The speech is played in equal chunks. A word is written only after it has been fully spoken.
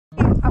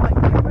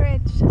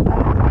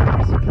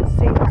As you can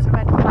see, there's a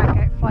red flag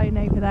out flying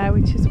over there,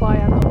 which is why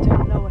I'm not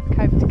doing Lower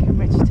Cove to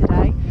Kimmeridge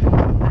today.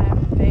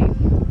 The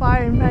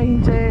firing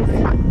ranges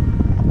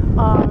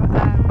are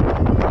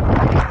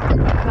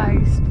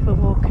closed for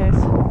walkers,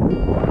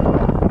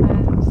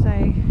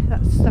 so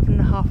that's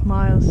 7.5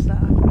 miles that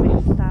I've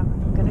missed out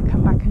and I'm going to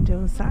come back and do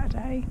on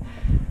Saturday.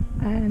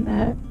 And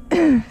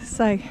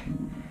so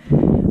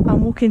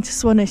I'm walking to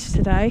Swanage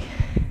today.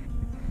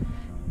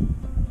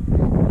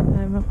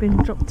 I've been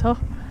dropped off.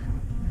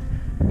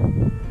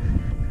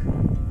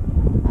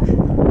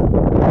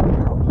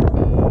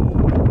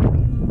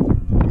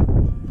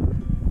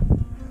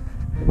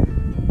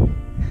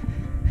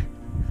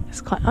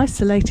 It's quite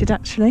isolated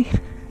actually.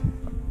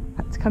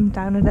 Had to come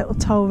down a little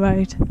toll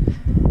road,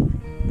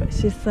 but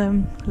she's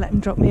let him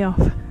drop me off.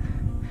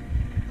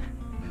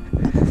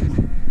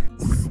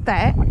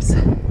 Steps.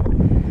 That's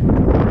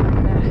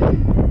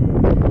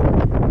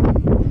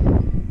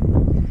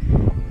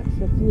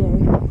the view.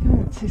 Going up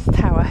to this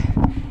tower.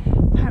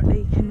 Apparently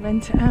you can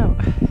rent it out.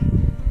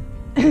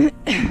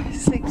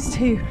 Sleeps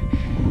too.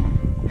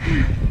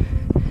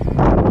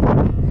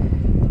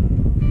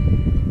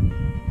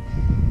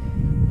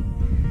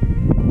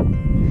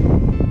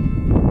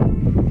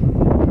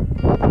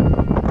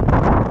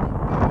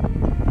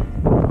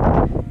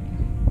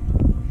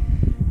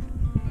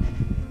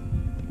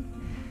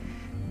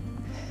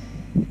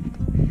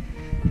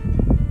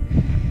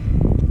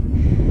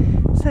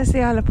 There's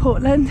the Isle of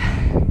Portland,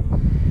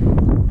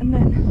 and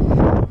then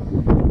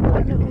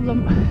that little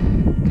lump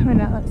coming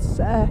out, that's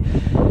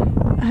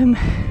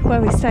where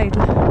we stayed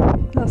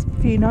last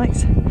few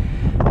nights.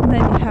 And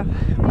then you have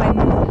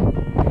Weymouth,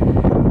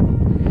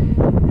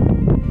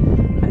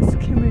 that's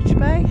Kimmeridge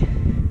Bay.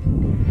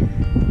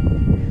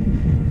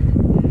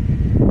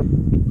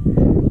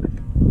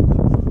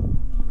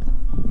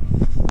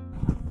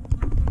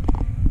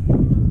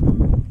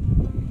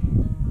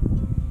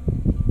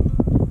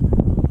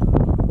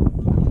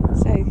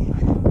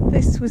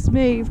 This was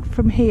moved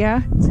from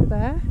here to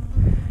there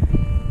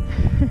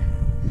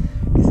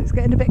because it's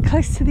getting a bit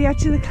close to the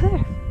edge of the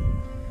cliff.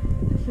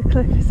 The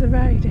cliff is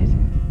eroded.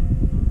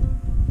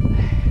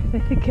 They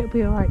think it'll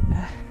be alright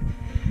there.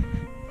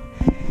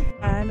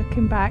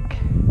 Looking back,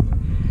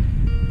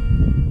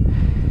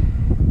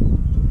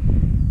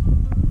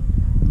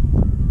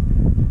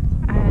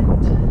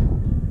 and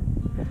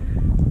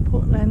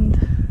Portland,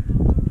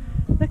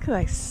 look at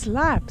those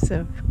slabs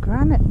of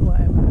granite,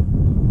 whatever.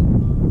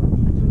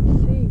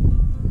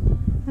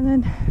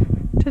 And then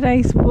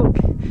today's walk,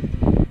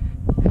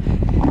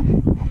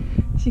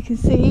 as you can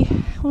see,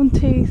 1,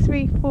 2,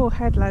 3, 4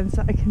 headlands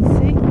that I can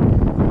see.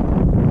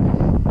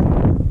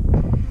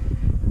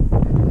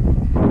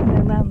 And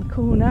then round the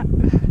corner,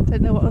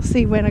 don't know what I'll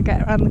see when I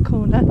get around the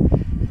corner.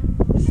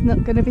 It's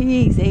not going to be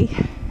easy,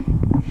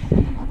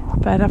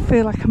 but I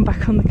feel like I'm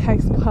back on the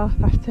coast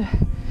path after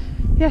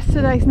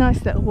yesterday's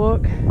nice little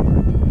walk,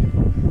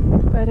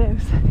 but it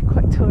was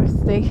quite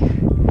touristy.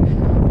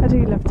 I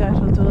do love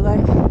Durdle Door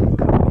though.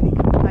 Can't really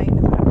complain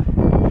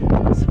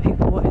about lots of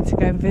people wanting to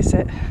go and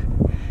visit.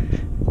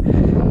 This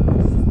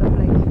is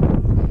lovely.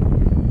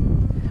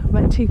 I've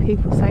met 2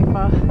 people so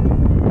far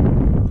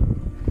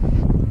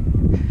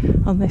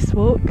on this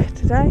walk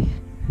today,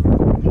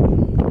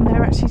 and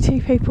they're actually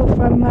 2 people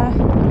from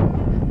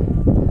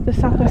the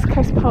South West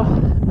Coast Path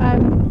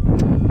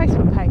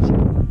Facebook page,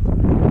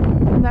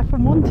 and they're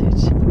from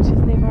Swanage, which is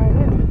near where I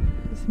live.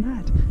 It's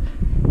mad.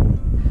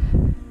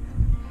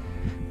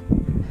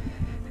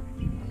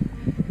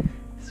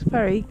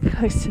 Very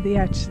close to the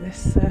edge,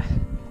 this bit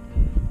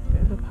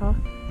of a path,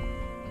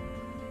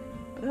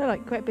 but they're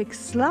like quite big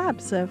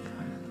slabs of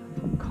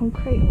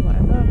concrete or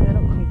whatever. They're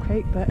not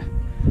concrete, but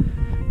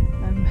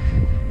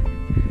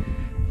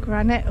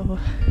granite or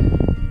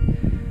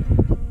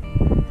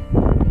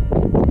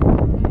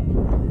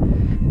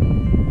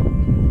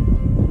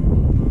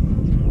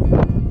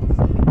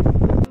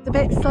it's a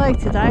bit slow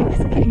today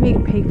because I keep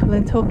meeting people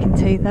and talking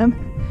to them.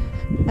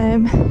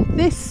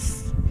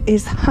 This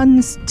is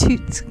Hun's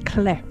Toot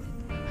Cliff.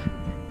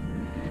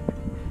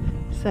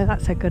 So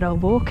that's a good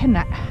old walk, isn't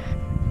it?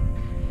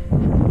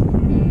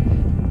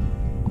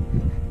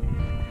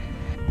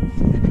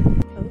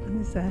 Oh, and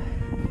there's a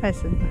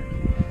pheasant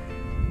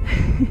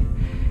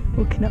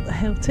walking up the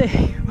hill too.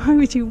 Why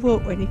would you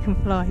walk when you can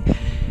fly?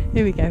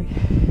 Here we go.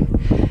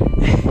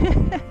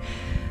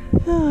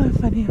 Oh,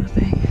 funny little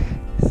thing.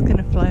 It's going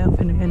to fly off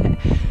in a minute.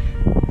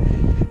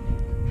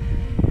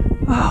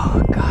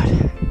 Oh God,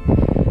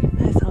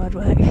 that's hard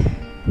work.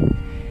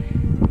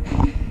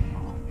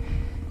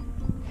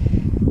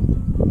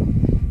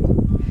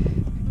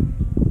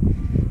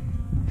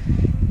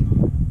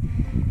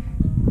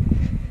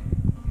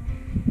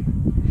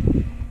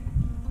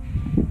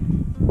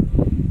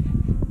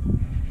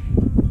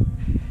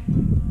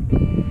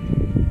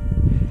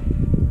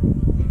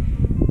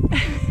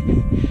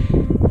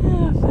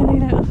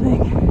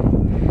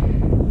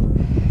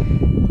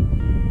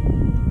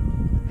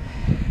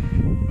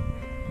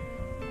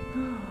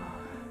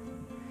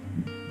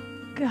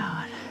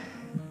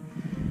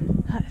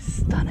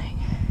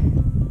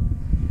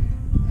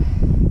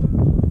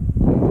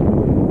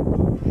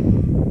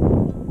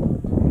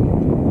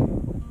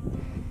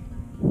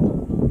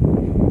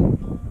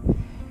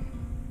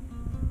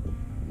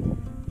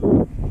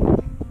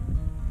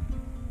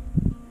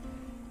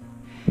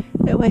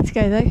 way to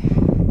go though.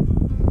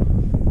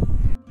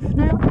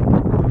 Now,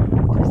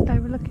 just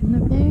overlooking the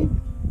view.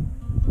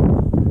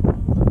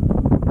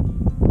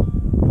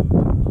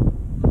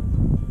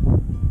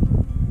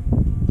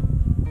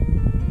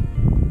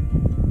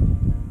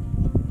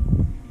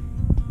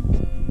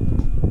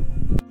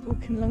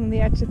 Walking along the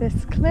edge of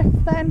this cliff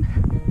then.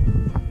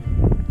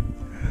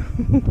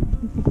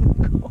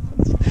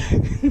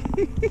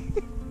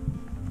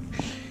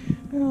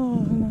 Oh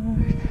no.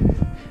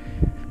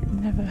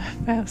 Never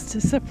fails to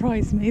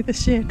surprise me, the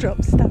sheer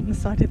drops down the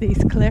side of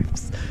these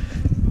cliffs.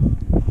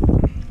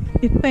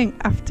 You'd think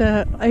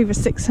after over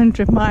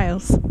 600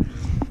 miles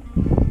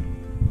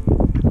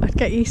I'd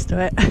get used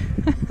to it.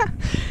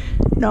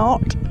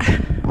 Not.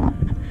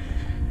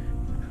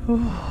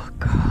 Oh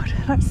god,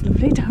 that's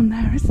lovely down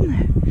there, isn't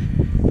it?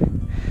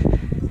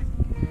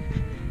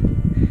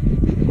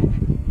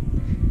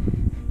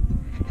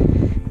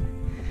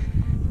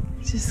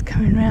 Just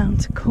coming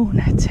round a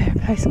corner to a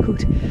place called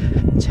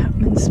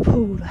Chapman's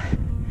Pool,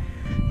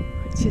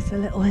 which is a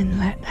little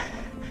inlet.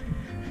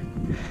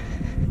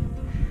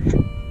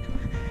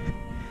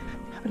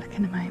 Have a look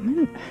in a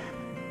moment.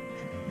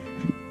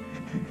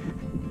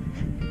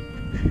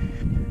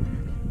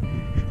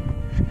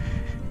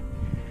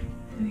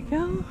 There we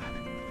go.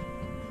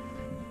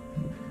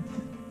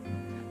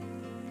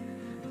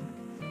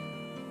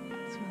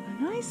 It's rather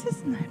nice,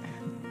 isn't it?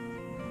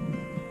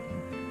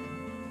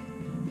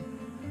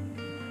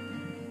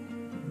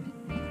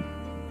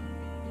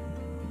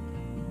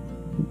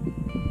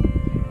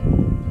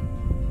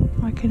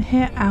 I can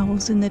hear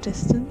owls in the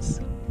distance.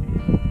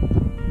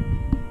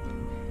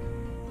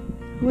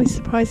 Always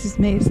surprises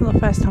me, it's not the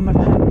first time I've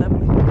heard them.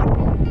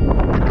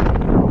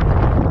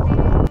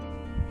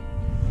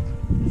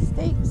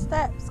 Steep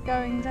steps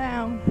going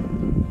down.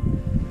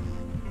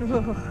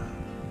 Ugh.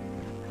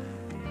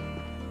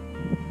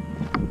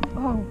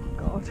 Oh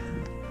god.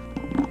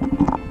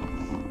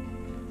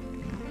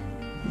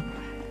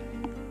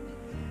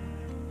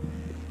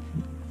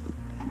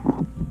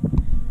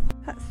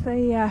 That's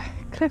the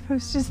cliff I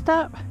was just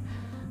up.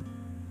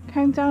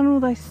 Came down all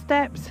those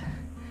steps.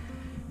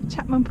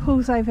 Chapman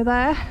Pool's over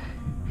there,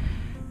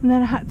 and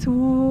then I had to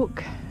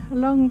walk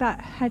along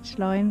that hedge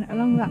line,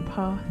 along that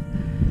path,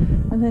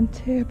 and then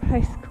to a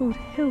place called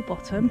Hill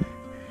Bottom,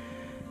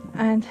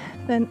 and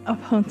then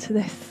up onto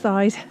this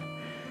side,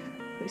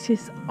 which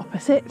is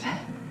opposite.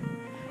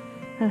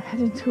 And I'm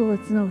heading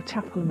towards an old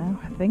chapel now,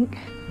 I think.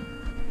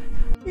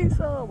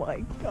 Oh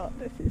my god,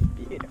 this is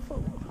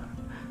beautiful.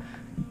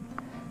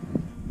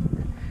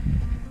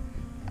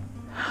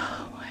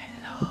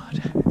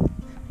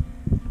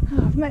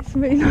 I've met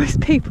some really nice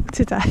people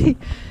today,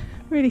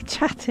 really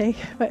chatty,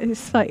 but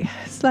it's like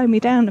slowed me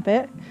down a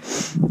bit.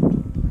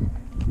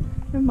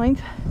 Never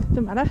mind,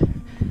 doesn't matter.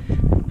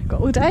 I've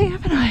got all day,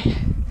 haven't I?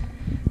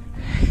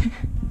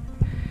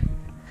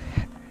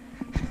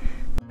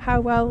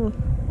 How well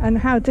and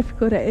how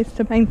difficult it is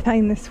to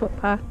maintain this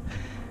footpath.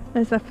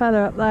 There's a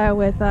fella up there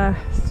with a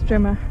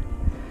strimmer,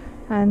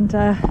 and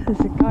there's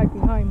a guy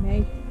behind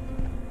me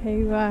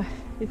who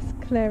is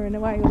clearing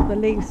away all the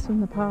leaves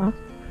from the path.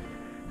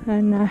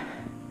 And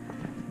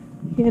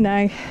you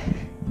know,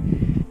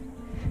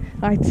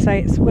 I'd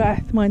say it's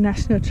worth my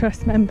National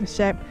Trust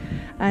membership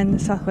and the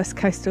South West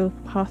Coastal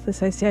Path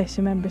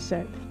Association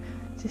membership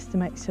just to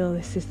make sure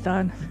this is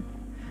done.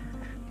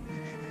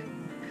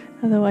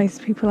 Otherwise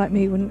people like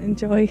me wouldn't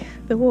enjoy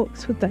the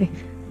walks, would they?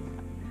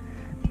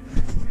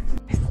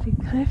 Steep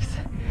cliffs,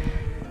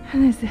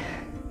 and there's the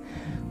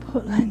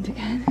Portland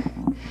again,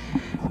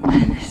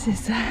 and this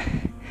is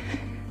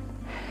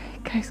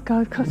Coast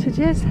Guard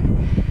cottages.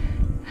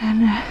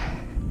 And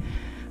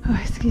oh,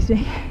 excuse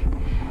me,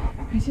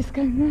 we're just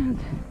going round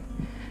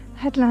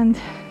headland,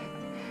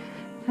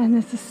 and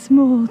there's a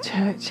small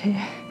church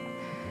here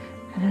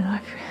and a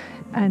library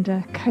and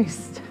a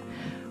coast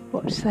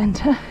watch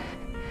centre,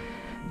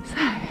 so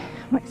I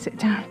might sit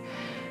down,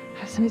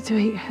 have something to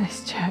eat at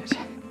this church.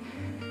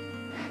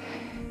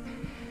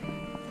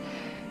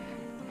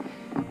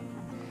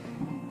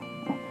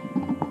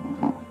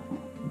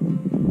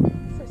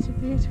 Such a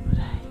beautiful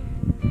day.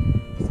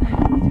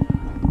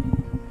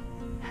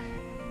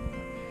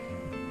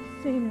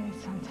 Scenery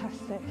is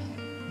fantastic,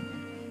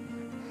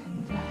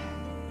 and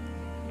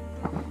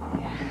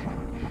yeah,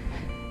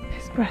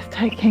 it's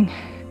breathtaking,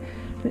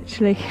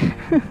 literally.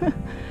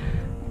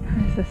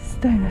 There's a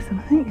stone or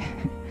something.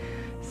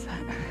 So,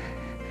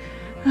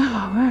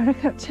 oh wow,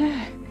 look up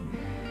there.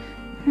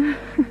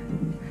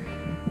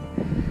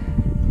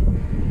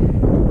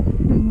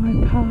 In my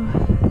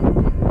path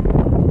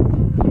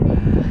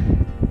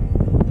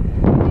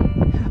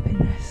of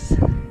happiness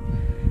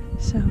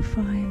shall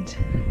find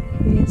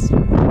the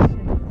inspiration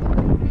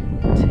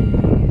to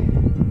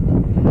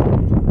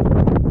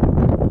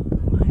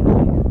my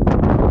life.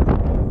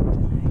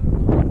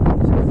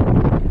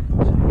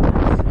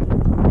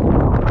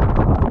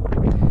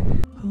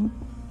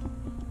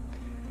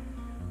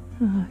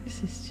 Oh, this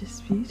is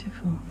just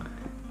beautiful.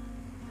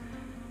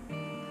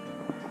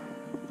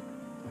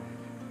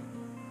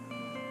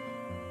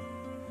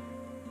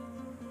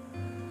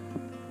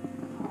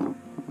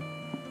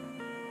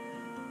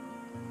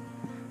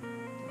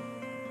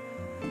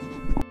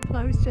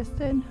 couple I was just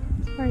in.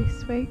 It's very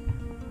sweet.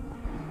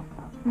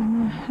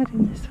 And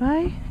heading this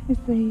way is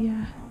the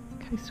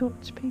Coast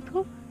Watch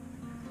people.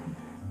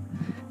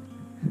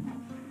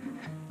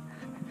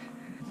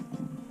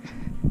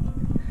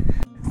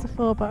 It's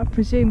before, but I'm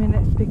presuming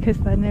it's because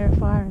they're near a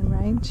firing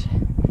range,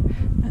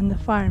 and the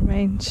firing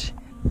range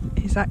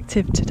is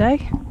active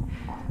today.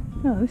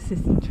 Oh, this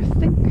is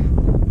interesting.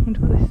 I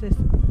wonder what this is.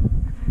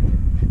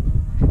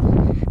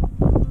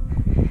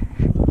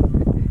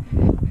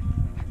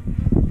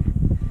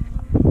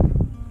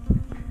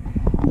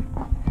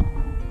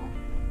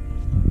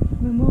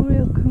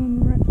 Memorial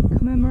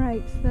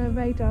commemorates the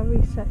radar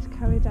research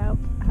carried out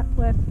at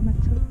Worth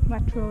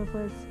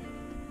Meteorologers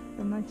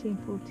from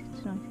 1940 to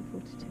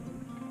 1942.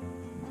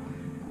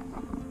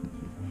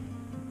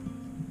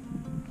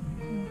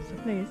 Oh, it's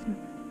lovely, isn't it?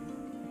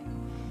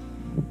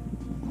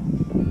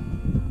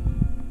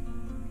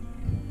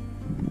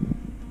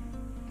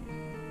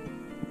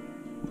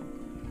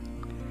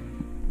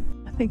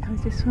 I think I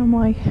just found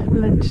my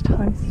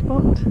lunchtime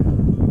spot.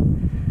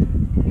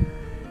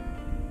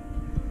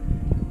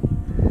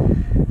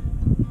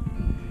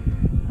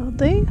 I'll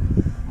do.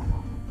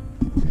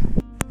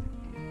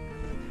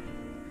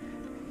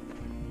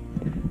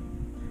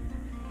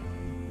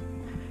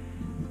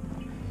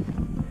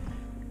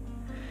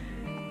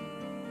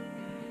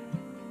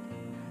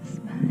 That's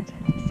mad.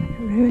 It's like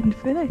a ruined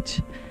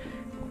village.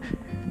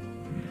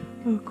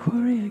 Or a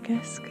quarry, I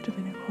guess. Could have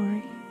been a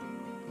quarry.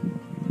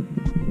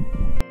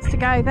 To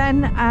go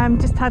then,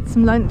 just had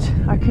some lunch.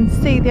 I can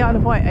see the Isle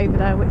of Wight over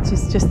there, which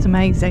is just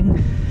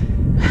amazing.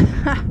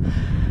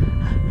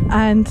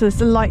 And there's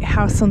a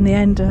lighthouse on the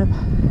end of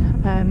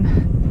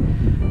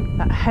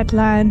that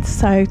headland,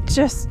 so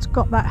just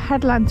got that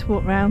headland to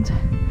walk around.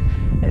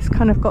 It's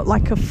kind of got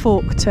like a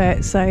fork to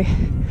it, so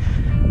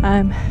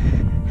and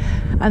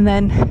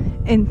then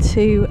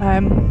into a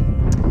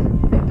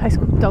place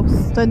called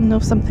Dalston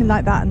or something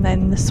like that, and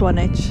then the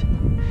Swanage.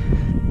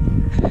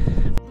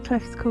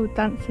 Cliff's called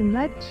Dancing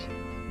Ledge.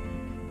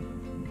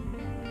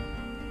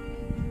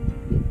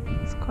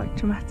 It's quite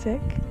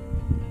dramatic.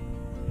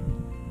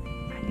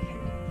 And you can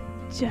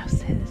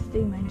just hear the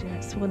steam engine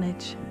at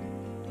Swanage.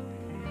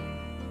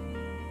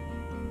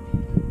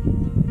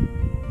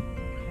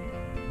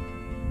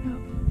 Oh,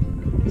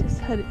 I just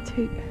heard it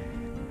toot.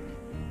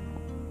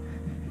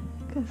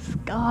 Look at the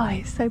sky,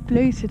 it's so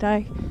blue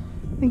today.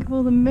 Think of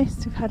all the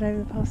mist we've had over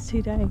the past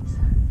 2 days.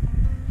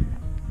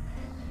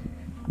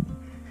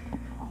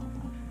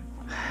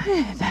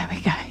 There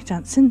we go,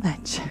 Dancing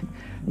Ledge,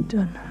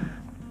 done.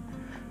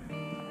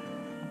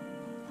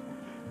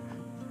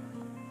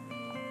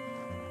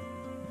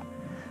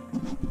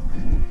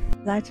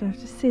 I've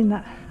just seen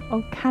that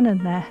old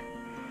cannon there,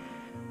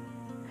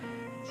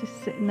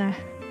 just sitting there.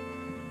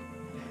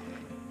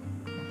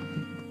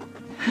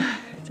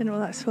 Don't know what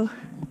that's for.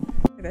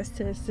 This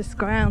is this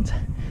ground.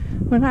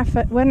 When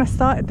I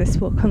started this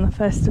walk on the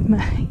 1st of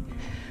May,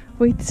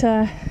 we'd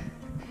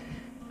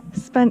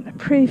spent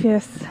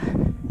previous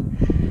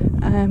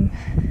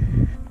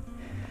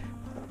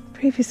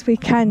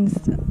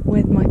weekends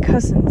with my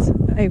cousins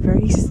over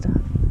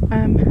Easter.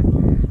 I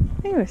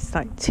think it was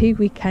like 2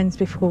 weekends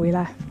before we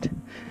left,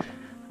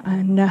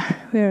 and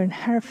we were in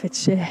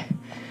Herefordshire,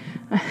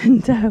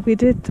 and we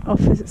did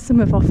some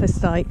of Offa's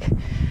Dyke,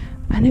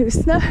 and it was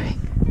snowing.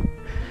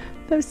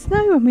 There was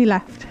snow when we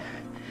left,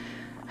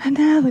 and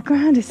now the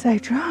ground is so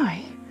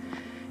dry.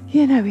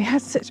 You know, we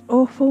had such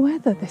awful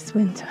weather this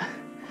winter,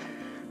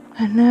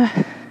 and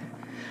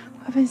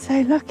I've been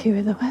so lucky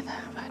with the weather.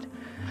 I've had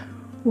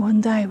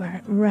one day where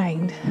it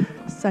rained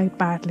so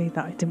badly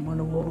that I didn't want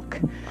to walk,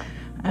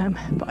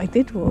 but I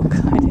did walk.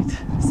 I did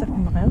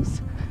 7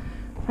 miles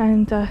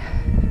and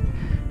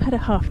had a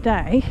half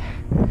day,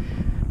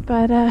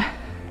 but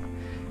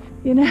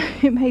you know,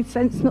 it made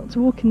sense not to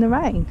walk in the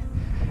rain.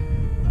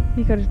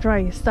 You got to dry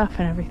your stuff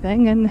and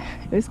everything, and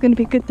it was going to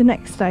be good the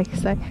next day,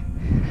 so,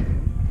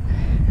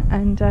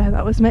 and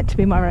that was meant to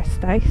be my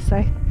rest day,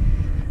 so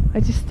I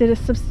just did a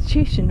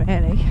substitution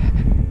really.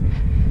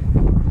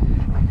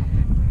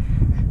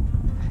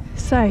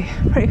 So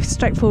pretty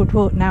straightforward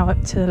walk now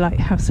up to the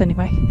lighthouse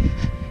anyway.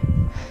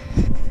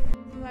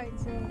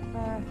 Loads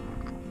of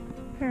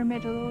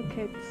pyramidal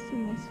orchids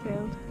in this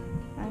field,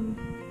 and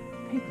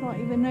people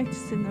aren't even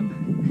noticing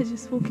them, they're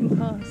just walking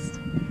past.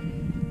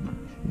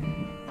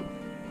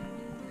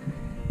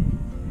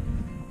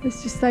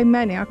 There's just so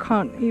many, I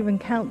can't even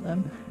count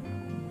them.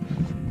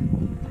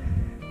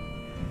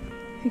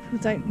 People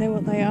don't know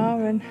what they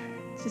are and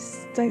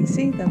just don't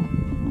see them.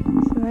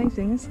 It's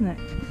amazing, isn't it?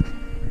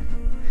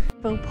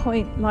 Bull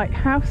Point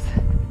Lighthouse,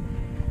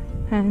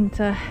 and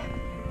God,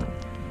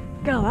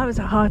 that was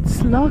a hard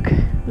slog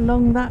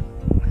along that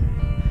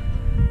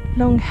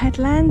long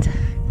headland.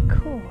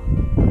 Cool.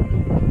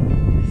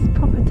 It's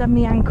proper done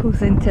me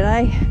ankles in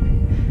today.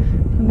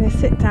 I'm going to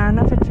sit down,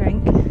 have a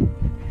drink,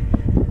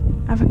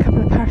 have a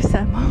couple of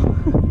paracetamol,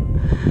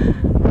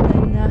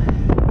 and then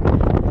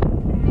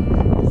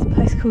there's a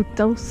place called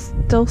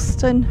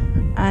Dalston,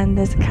 and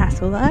there's a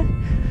castle there,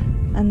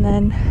 and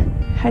then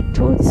head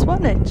towards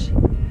Swanage.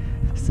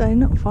 So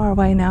not far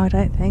away now, I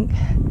don't think.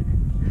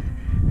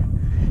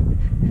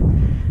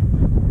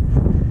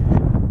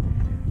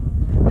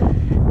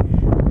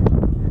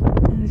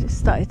 And I just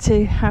started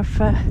to have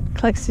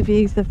closer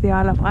views of the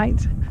Isle of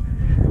Wight.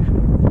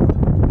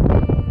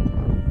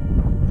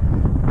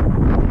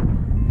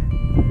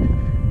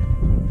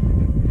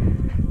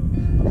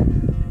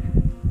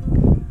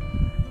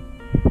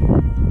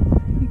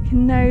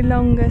 No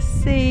longer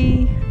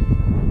see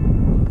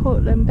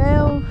Portland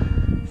Bill,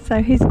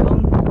 so he's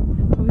gone.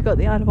 Well, we've got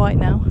the Isle of Wight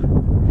now.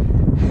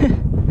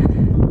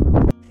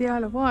 The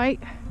Isle of Wight,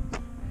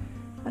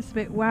 that's a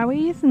bit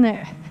wowie, isn't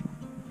it? I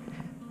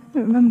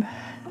don't remember.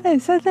 Oh,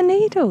 so the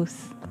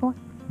Needles. What?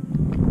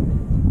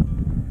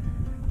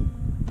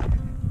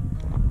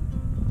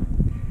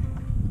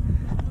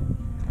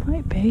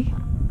 Might be.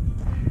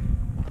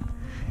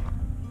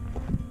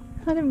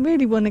 I don't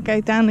really want to go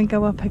down and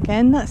go up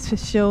again, that's for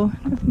sure.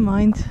 Never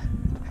mind.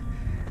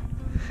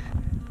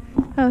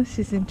 Oh, this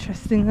is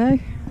interesting though.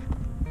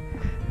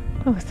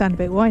 Oh, I sound a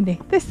bit windy.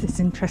 This is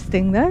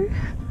interesting though.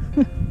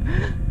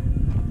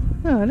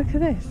 Oh, look at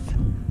this.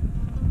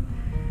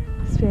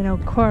 Must be an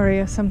old quarry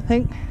or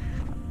something.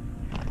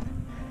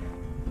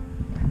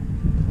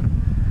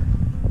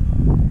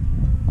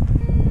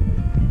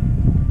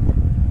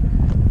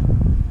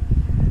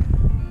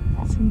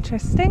 That's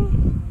interesting.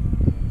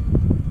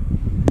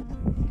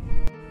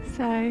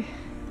 So,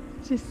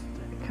 just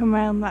come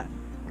around that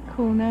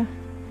corner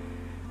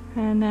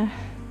and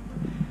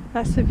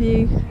that's the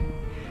view.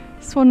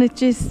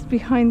 Swanage is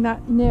behind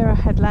that nearer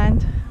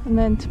headland, and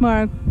then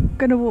tomorrow I'm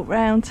going to walk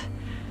round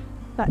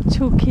that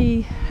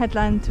chalky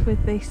headland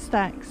with the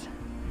stacks,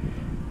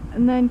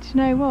 and then do you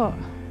know what?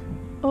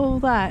 All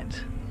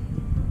that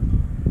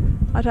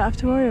I don't have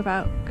to worry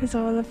about because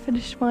I'll have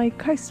finished my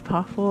coast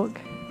path walk.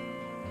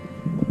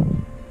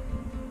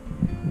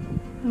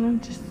 And I'm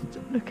just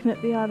looking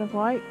at the Isle of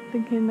Wight,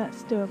 thinking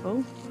that's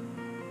doable.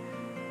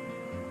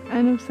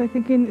 And also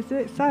thinking it's a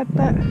bit sad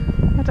that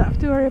I don't have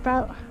to worry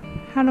about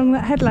how long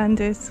that headland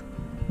is.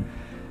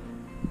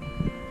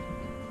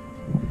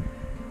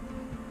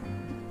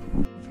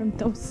 From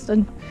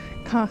Dalston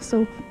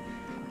Castle.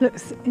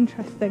 Looks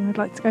interesting. I'd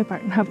like to go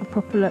back and have a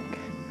proper look.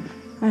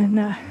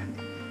 And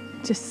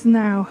just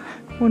now,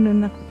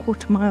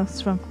 1.25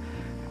 miles from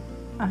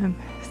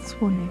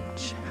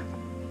Swanage.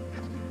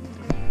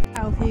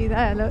 Our view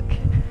there, look.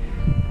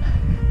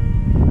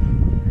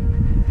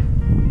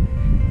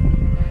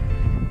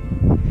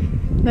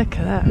 Look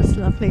at that, that's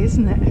lovely,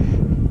 isn't it?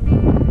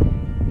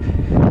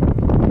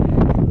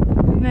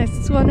 And there's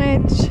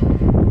Swanage.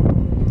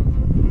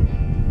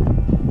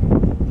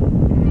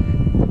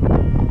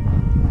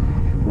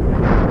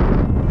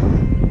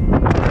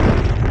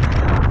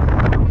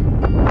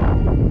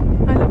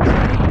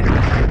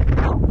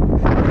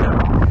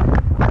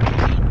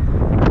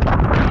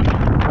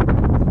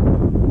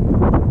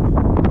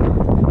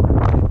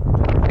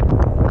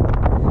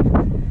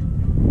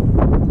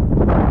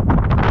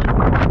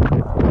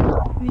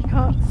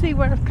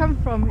 Where I've come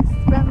from, it's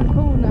around the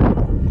corner.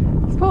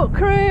 Sport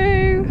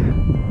crew!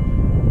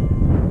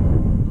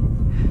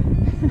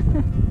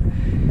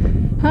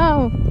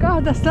 Oh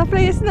god, that's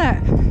lovely, isn't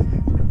it?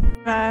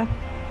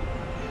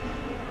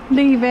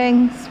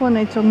 Leaving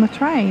Swanage on the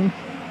train.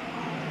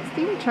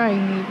 Steam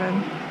train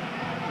even.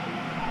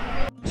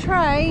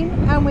 Train,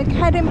 and we're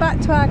heading back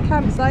to our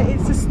campsite.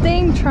 It's a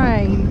steam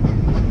train.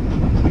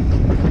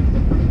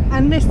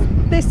 And this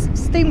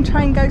steam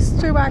train goes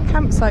through our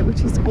campsite,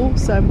 which is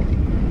awesome.